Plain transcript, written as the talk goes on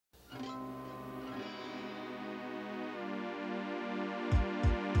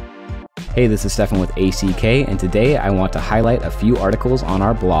Hey, this is Stefan with ACK, and today I want to highlight a few articles on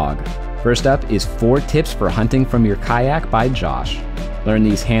our blog. First up is 4 tips for hunting from your kayak by Josh. Learn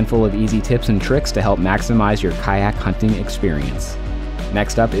these handful of easy tips and tricks to help maximize your kayak hunting experience.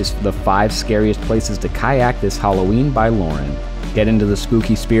 Next up is the 5 scariest places to kayak this Halloween by Lauren. Get into the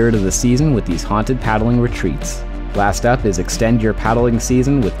spooky spirit of the season with these haunted paddling retreats. Last up is extend your paddling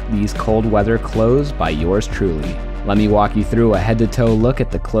season with these cold weather clothes by yours truly. Let me walk you through a head-to-toe look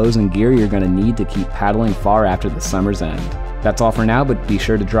at the clothes and gear you're going to need to keep paddling far after the summer's end. That's all for now, but be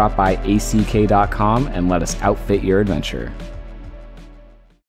sure to drop by ack.com and let us outfit your adventure.